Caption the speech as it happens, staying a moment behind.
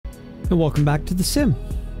and welcome back to the sim.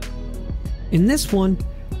 In this one,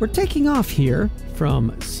 we're taking off here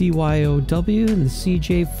from CYOW and the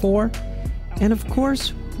CJ4, and of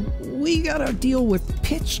course, we gotta deal with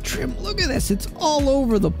pitch trim. Look at this, it's all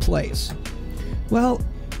over the place. Well,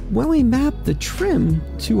 when we map the trim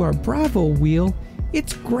to our Bravo wheel,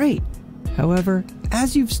 it's great. However,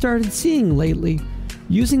 as you've started seeing lately,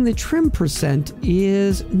 using the trim percent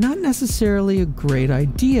is not necessarily a great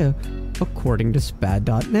idea, according to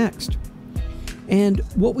SPAD.next. And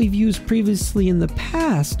what we've used previously in the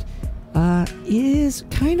past is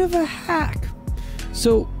kind of a hack.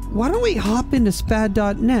 So why don't we hop into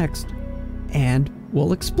SPAD.next and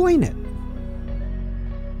we'll explain it.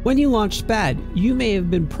 When you launch SPAD, you may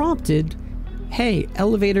have been prompted, hey,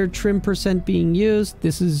 elevator trim percent being used,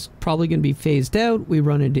 this is probably going to be phased out, we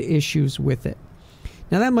run into issues with it.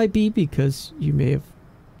 Now that might be because you may have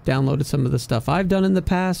downloaded some of the stuff I've done in the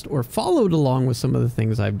past or followed along with some of the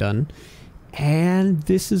things I've done, and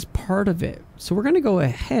this is part of it. So we're going to go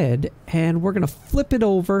ahead and we're going to flip it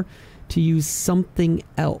over to use something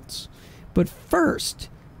else. But first,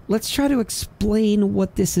 let's try to explain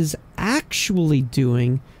what this is actually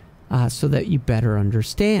doing so that you better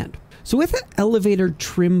understand. So with an elevator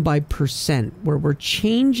trim by percent, where we're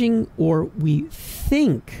changing, or we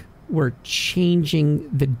think we're changing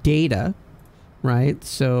the data, right?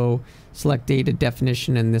 So select data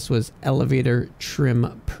definition, and this was elevator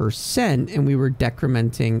trim percent, and we were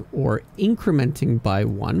decrementing or incrementing by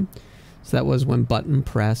 1. So that was when button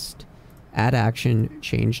pressed, add action,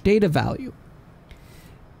 change data value.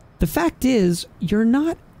 The fact is, you're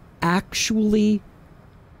not actually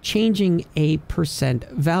changing a percent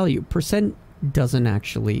value. Percent doesn't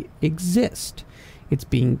actually exist. It's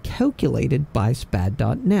being calculated by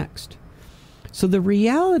SPAD.next. So the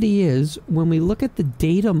reality is, when we look at the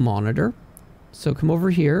data monitor, so come over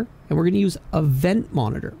here, and we're going to use event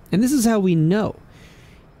monitor. And this is how we know.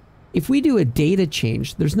 If we do a data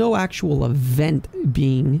change, there's no actual event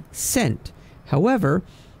being sent. However,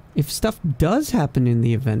 if stuff does happen in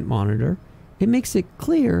the event monitor, it makes it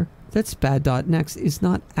clear that SPAD.next is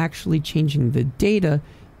not actually changing the data,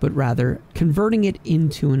 but rather converting it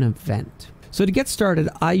into an event. So to get started,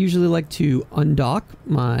 I usually like to undock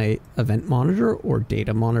my event monitor or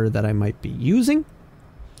data monitor that I might be using.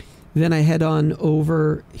 Then I head on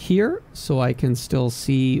over here so I can still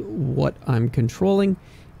see what I'm controlling,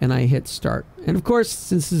 and I hit start. And of course,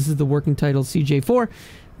 since this is the working title CJ4,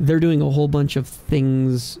 they're doing a whole bunch of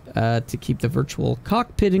things to keep the virtual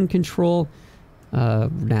cockpit in control,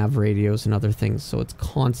 nav radios and other things, so it's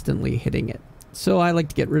constantly hitting it. So I like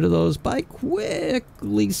to get rid of those by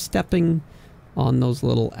quickly stepping on those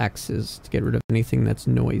little X's to get rid of anything that's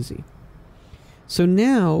noisy. So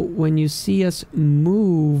now when you see us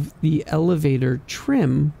move the elevator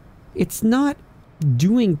trim, it's not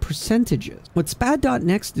doing percentages. What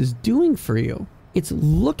SPAD.next is doing for you, it's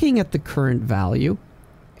looking at the current value,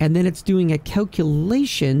 and then it's doing a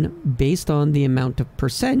calculation based on the amount of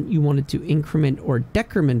percent you wanted to increment or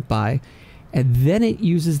decrement by, and then it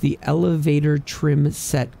uses the elevator trim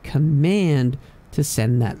set command to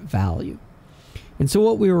send that value. And so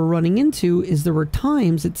what we were running into is there were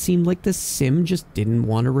times it seemed like the sim just didn't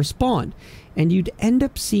want to respond, and you'd end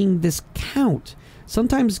up seeing this count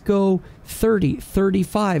sometimes go 30,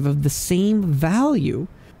 35 of the same value,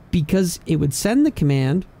 because it would send the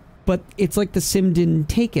command, but it's like the sim didn't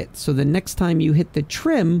take it. So the next time you hit the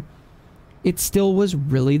trim, it still was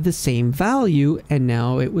really the same value, and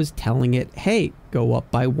now it was telling it, hey, go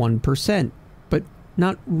up by 1%, but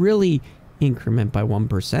not really increment by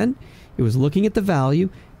 1%. It was looking at the value,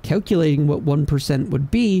 calculating what 1%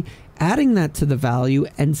 would be, adding that to the value,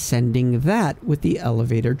 and sending that with the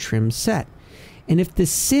elevator trim set. And if the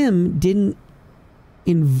sim didn't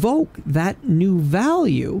invoke that new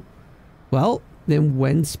value, well, then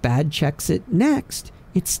when SPAD checks it next,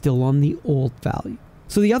 it's still on the old value.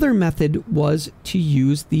 So the other method was to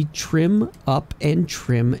use the trim up and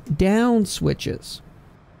trim down switches.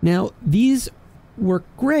 Now, these work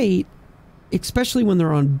great, especially when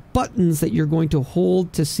they're on buttons that you're going to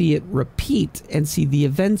hold to see it repeat and see the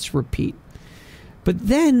events repeat. But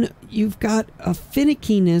then you've got a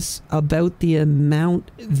finickiness about the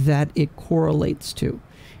amount that it correlates to.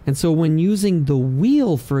 And so when using the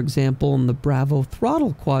wheel, for example, in the Bravo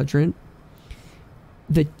throttle quadrant,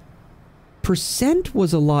 the percent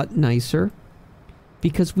was a lot nicer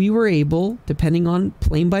because we were able, depending on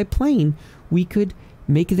plane by plane, we could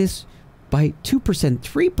make this by 2%,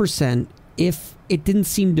 3% if it didn't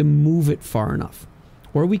seem to move it far enough.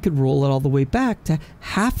 Or we could roll it all the way back to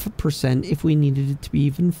 0.5% if we needed it to be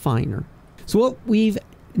even finer. So what we've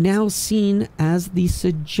now seen as the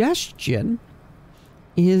suggestion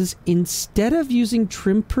is instead of using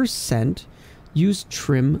trim percent, use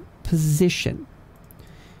trim position.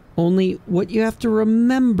 Only what you have to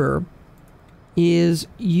remember is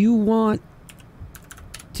you want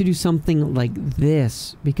to do something like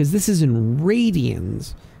this, because this is in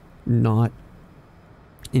radians, not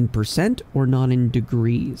in percent or not in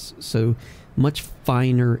degrees. So much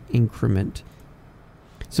finer increment.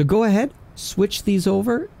 So go ahead, switch these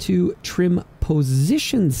over to trim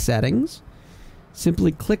position settings.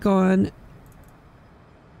 Simply click on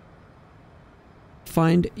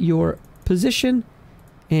find your position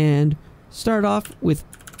and start off with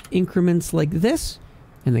increments like this,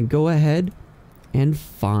 and then go ahead and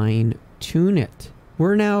fine tune it.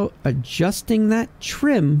 We're now adjusting that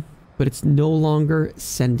trim, but it's no longer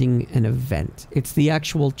sending an event. It's the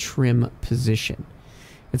actual trim position.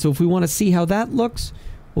 And so if we want to see how that looks,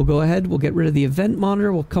 we'll go ahead, we'll get rid of the event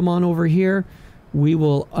monitor, we'll come on over here, we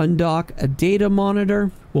will undock a data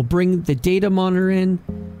monitor, we'll bring the data monitor in,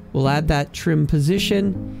 we'll add that trim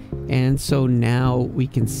position, and so now we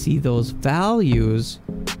can see those values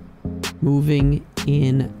moving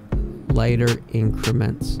in lighter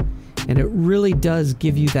increments. And it really does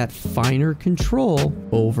give you that finer control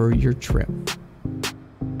over your trim.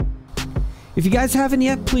 If you guys haven't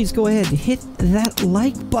yet, please go ahead and hit that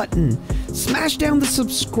like button. Smash down the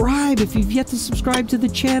subscribe if you've yet to subscribe to the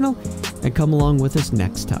channel, and come along with us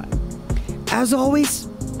next time. As always,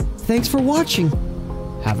 thanks for watching.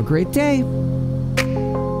 Have a great day.